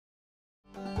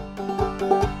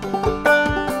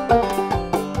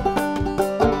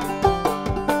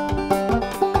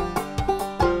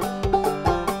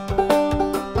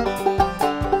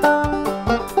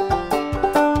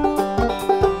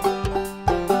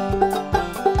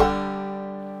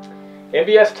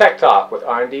MBS Tech Talk with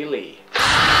R&D Lee.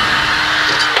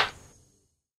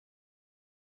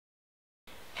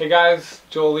 Hey guys,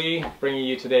 Joel Lee bringing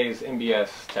you today's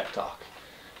MBS Tech Talk.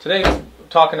 Today we're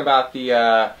talking about the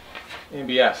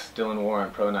MBS Dillon Warren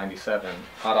Pro 97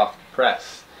 hot off the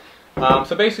press.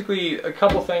 So basically a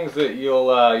couple things that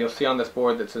you'll see on this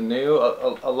board that's new.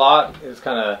 A lot is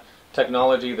kind of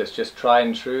technology that's just tried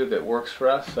and true that works for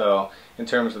us. So in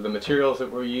terms of the materials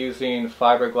that we're using,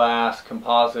 fiberglass,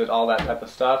 composite, all that type of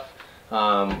stuff,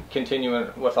 continuing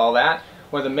with all that.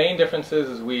 One of the main differences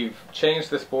is we've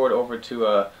changed this board over to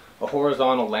a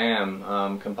horizontal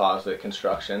lam composite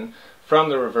construction from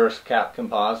the reverse cap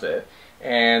composite.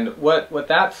 And what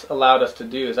that's allowed us to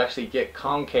do is actually get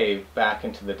concave back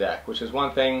into the deck, which is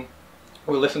one thing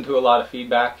we listen to a lot of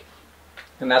feedback,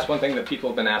 and that's one thing that people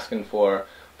have been asking for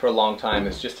a long time,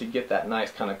 is just to get that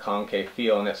nice kind of concave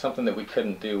feel, and it's something that we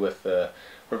couldn't do with the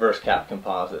reverse cap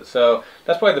composite. So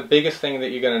that's probably the biggest thing that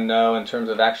you're going to know in terms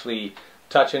of actually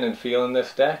touching and feeling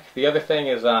this deck. The other thing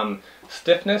is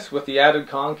stiffness with the added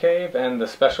concave and the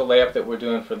special layup that we're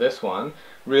doing for this one.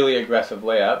 Really aggressive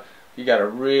layup. You got a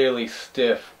really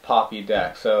stiff, poppy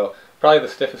deck. So probably the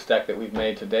stiffest deck that we've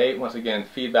made to date. Once again,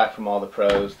 feedback from all the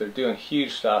pros. They're doing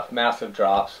huge stuff, massive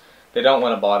drops. They don't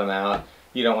want to bottom out.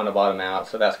 You don't want to bottom out.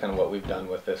 So that's kind of what we've done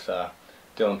with this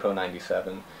Dillon Pro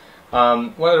 97.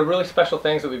 One of the really special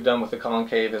things that we've done with the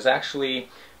concave is actually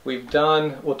we've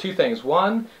done, well, two things.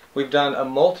 One, we've done a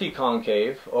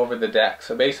multi-concave over the deck.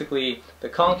 So basically the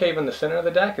concave in the center of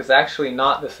the deck is actually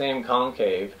not the same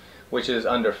concave which is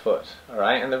underfoot.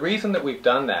 Alright, and the reason that we've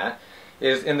done that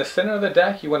is in the center of the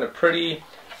deck you want a pretty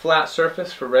flat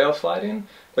surface for rail sliding,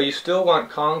 but you still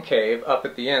want concave up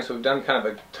at the end. So we've done kind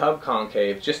of a tub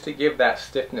concave just to give that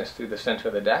stiffness through the center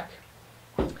of the deck.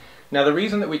 Now the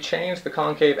reason that we changed the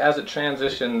concave as it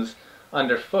transitions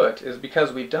underfoot is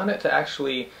because we've done it to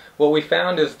actually, what we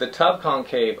found is the tub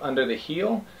concave under the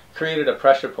heel created a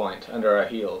pressure point under our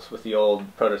heels with the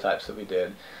old prototypes that we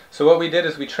did. So what we did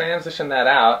is we transitioned that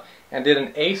out and did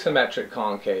an asymmetric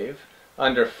concave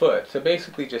underfoot to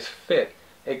basically just fit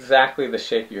exactly the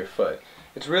shape of your foot.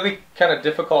 It's really kind of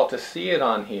difficult to see it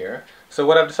on here, so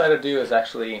what I've decided to do is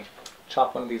actually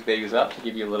chop one of these babies up to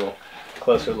give you a little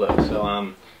closer look.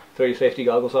 So throw your safety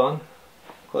goggles on,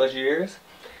 close your ears,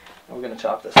 and we're going to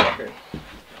chop this sucker.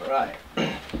 Alright,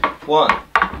 1,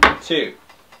 2,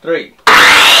 3.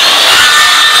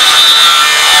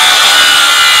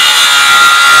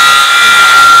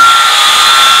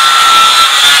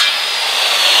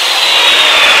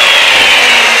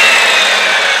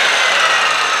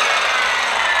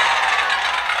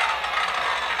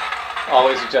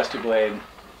 Always adjust your blade.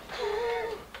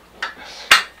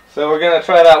 So we're going to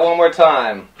try that one more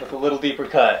time with a little deeper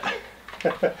cut.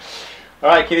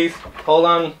 Alright kitties, hold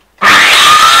on.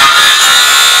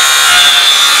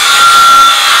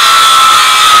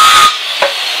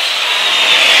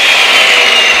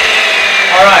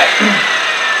 Alright,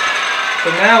 so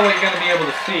now what you're going to be able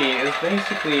to see is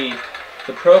basically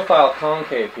the profile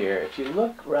concave here. If you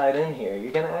look right in here,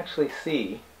 you're going to actually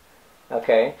see,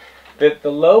 okay, that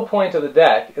the low point of the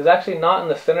deck is actually not in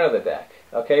the center of the deck.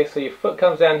 Okay, so your foot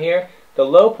comes down here, the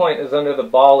low point is under the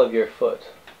ball of your foot.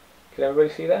 Can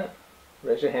everybody see that?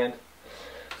 Raise your hand.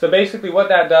 So basically what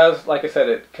that does, like I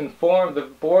said, the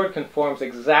board conforms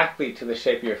exactly to the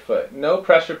shape of your foot. No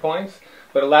pressure points,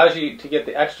 but allows you to get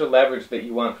the extra leverage that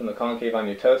you want from the concave on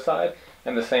your toe side,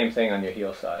 and the same thing on your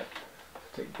heel side.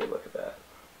 Let's take a good look at that.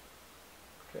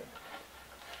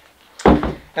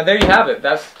 Okay. And there you have it.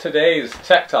 That's today's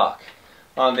Tech Talk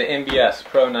on the MBS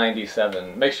Pro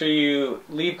 97. Make sure you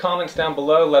leave comments down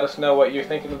below. Let us know what you're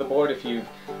thinking of the board if you've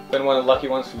been one of the lucky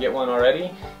ones to get one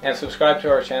already. And subscribe to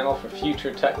our channel for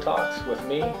future Tech Talks with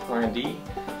me, R&D,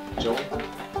 Joel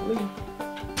Lee.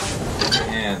 Your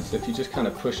hands, if you just kind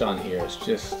of push on here, it's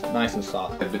just nice and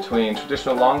soft. Between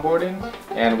traditional longboarding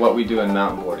and what we do in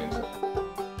mountain boarding.